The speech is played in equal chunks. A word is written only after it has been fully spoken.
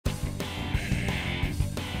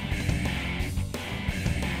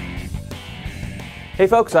Hey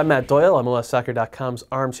folks, I'm Matt Doyle, MLSsoccer.com's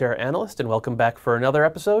Armchair Analyst, and welcome back for another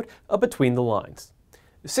episode of Between the Lines.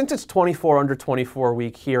 Since it's 24 under 24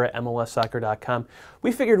 week here at MLSsoccer.com,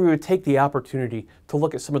 we figured we would take the opportunity to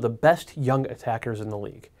look at some of the best young attackers in the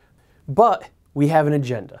league. But we have an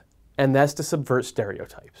agenda, and that's to subvert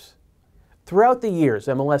stereotypes. Throughout the years,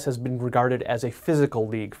 MLS has been regarded as a physical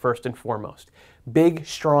league first and foremost. Big,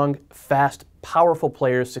 strong, fast, powerful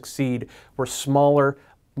players succeed where smaller,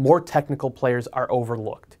 more technical players are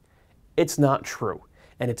overlooked. It's not true,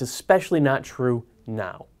 and it's especially not true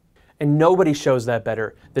now. And nobody shows that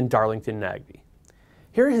better than Darlington Nagbe.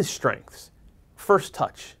 Here are his strengths: first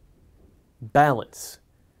touch, balance,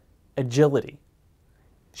 agility,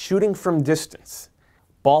 shooting from distance,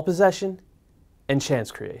 ball possession, and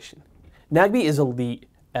chance creation. Nagbe is elite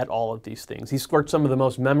at all of these things. He scored some of the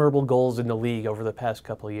most memorable goals in the league over the past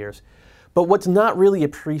couple of years. But what's not really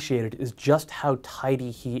appreciated is just how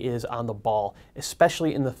tidy he is on the ball,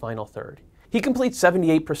 especially in the final third. He completes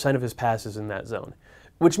 78% of his passes in that zone,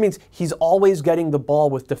 which means he's always getting the ball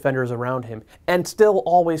with defenders around him and still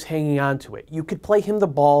always hanging on to it. You could play him the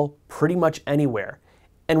ball pretty much anywhere,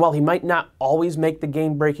 and while he might not always make the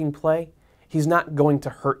game-breaking play, he's not going to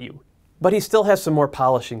hurt you. But he still has some more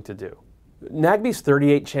polishing to do. Nagbe's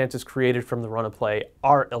 38 chances created from the run of play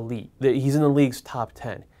are elite. He's in the league's top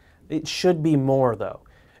 10. It should be more, though.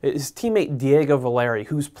 His teammate Diego Valeri,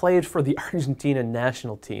 who's played for the Argentina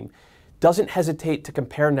national team, doesn't hesitate to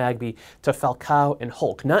compare Nagbe to Falcao and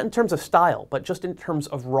Hulk, not in terms of style, but just in terms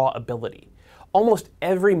of raw ability. Almost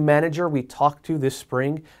every manager we talked to this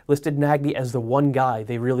spring listed Nagbe as the one guy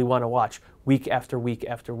they really want to watch week after week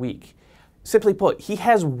after week. Simply put, he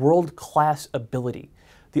has world-class ability.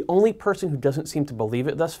 The only person who doesn't seem to believe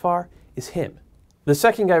it thus far is him. The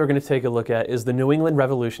second guy we're going to take a look at is the New England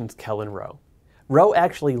Revolution's Kelyn Rowe. Rowe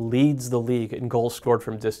actually leads the league in goals scored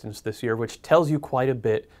from distance this year, which tells you quite a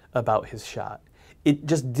bit about his shot. It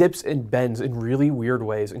just dips and bends in really weird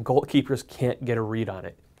ways, and goalkeepers can't get a read on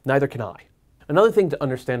it. Neither can I. Another thing to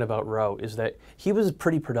understand about Rowe is that he was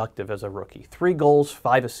pretty productive as a rookie. 3 goals,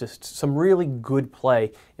 5 assists, some really good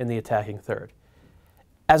play in the attacking third.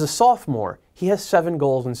 As a sophomore, he has 7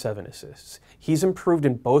 goals and 7 assists. He's improved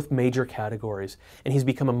in both major categories, and he's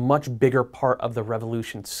become a much bigger part of the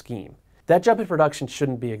Revolution scheme. That jump in production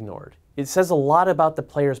shouldn't be ignored. It says a lot about the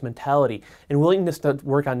player's mentality and willingness to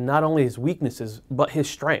work on not only his weaknesses, but his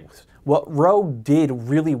strengths. What Rowe did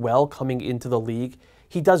really well coming into the league,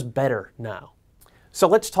 he does better now. So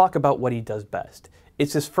let's talk about what he does best.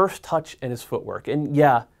 It's his first touch and his footwork. And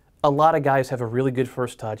yeah, a lot of guys have a really good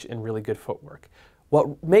first touch and really good footwork.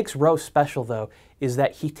 What makes Rowe special, though, is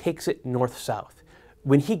that he takes it north-south.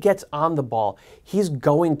 When he gets on the ball, he's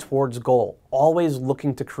going towards goal, always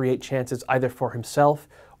looking to create chances either for himself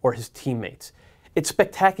or his teammates. It's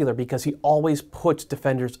spectacular because he always puts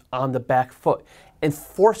defenders on the back foot and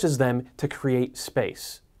forces them to create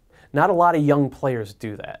space. Not a lot of young players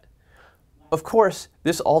do that. Of course,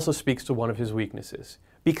 this also speaks to one of his weaknesses.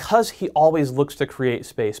 Because he always looks to create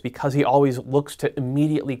space, because he always looks to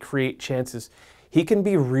immediately create chances, he can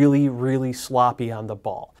be really, really sloppy on the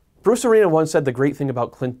ball. Bruce Arena once said the great thing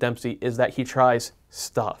about Clint Dempsey is that he tries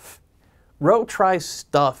stuff. Rowe tries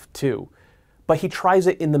stuff too, but he tries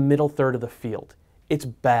it in the middle third of the field. It's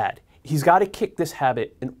bad. He's got to kick this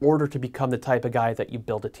habit in order to become the type of guy that you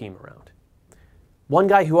build a team around. One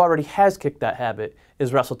guy who already has kicked that habit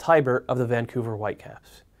is Russell Teibert of the Vancouver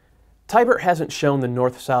Whitecaps. Teibert hasn't shown the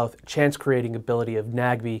north-south chance-creating ability of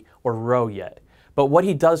Nagbe or Rowe yet, but what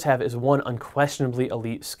he does have is one unquestionably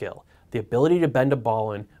elite skill: the ability to bend a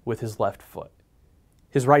ball in with his left foot.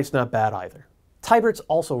 His right's not bad either. Teibert's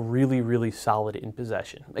also really, really solid in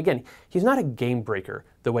possession. Again, he's not a game breaker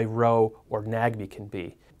the way Rowe or Nagbe can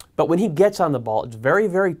be, but when he gets on the ball, it's very,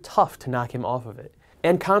 very tough to knock him off of it.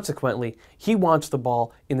 And consequently, he wants the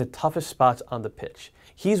ball in the toughest spots on the pitch.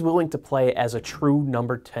 He's willing to play as a true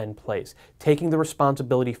number 10 plays, taking the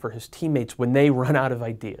responsibility for his teammates when they run out of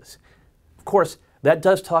ideas. Of course, that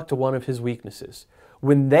does talk to one of his weaknesses.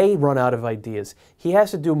 When they run out of ideas, he has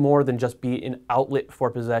to do more than just be an outlet for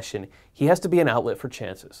possession. He has to be an outlet for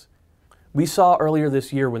chances. We saw earlier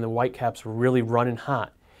this year when the Whitecaps were really running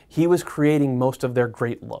hot, he was creating most of their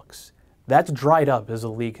great looks. That's dried up as the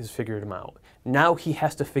league has figured him out. Now he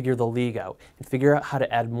has to figure the league out and figure out how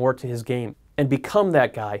to add more to his game and become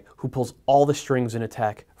that guy who pulls all the strings in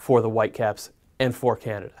attack for the Whitecaps and for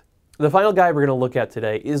Canada. The final guy we're going to look at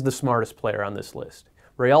today is the smartest player on this list,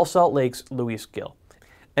 Real Salt Lake's Luis Gil.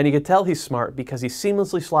 And you can tell he's smart because he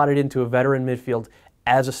seamlessly slotted into a veteran midfield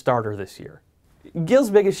as a starter this year. Gil's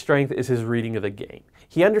biggest strength is his reading of the game.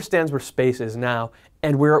 He understands where space is now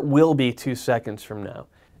and where it will be 2 seconds from now.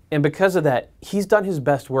 And because of that, he's done his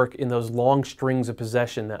best work in those long strings of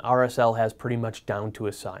possession that RSL has pretty much down to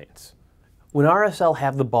a science. When RSL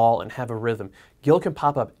have the ball and have a rhythm, Gil can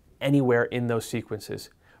pop up anywhere in those sequences.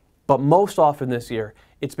 But most often this year,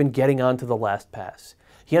 it's been getting onto the last pass.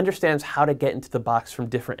 He understands how to get into the box from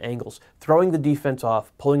different angles, throwing the defense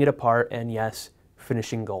off, pulling it apart, and yes,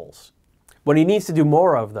 finishing goals. What he needs to do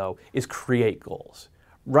more of, though, is create goals.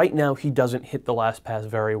 Right now, he doesn't hit the last pass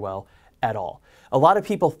very well at all. A lot of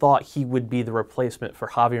people thought he would be the replacement for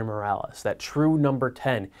Javier Morales, that true number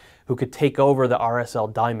 10 who could take over the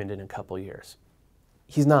RSL diamond in a couple years.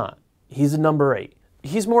 He's not. He's a number 8.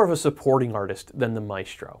 He's more of a supporting artist than the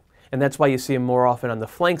maestro, and that's why you see him more often on the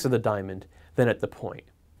flanks of the diamond than at the point.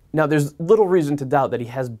 Now, there's little reason to doubt that he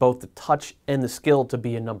has both the touch and the skill to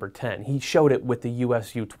be a number 10. He showed it with the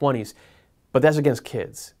US U20s, but that's against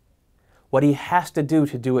kids. What he has to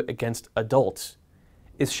do it against adults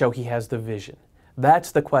is show he has the vision.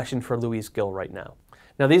 That's the question for Luis Gil right now.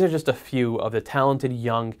 Now, these are just a few of the talented,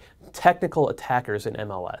 young, technical attackers in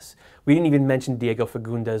MLS. We didn't even mention Diego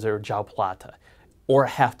Fagundes or João Plata, or a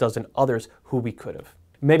half dozen others who we could have.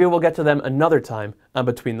 Maybe we'll get to them another time on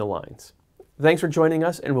Between the Lines. Thanks for joining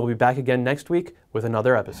us, and we'll be back again next week with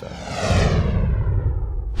another episode.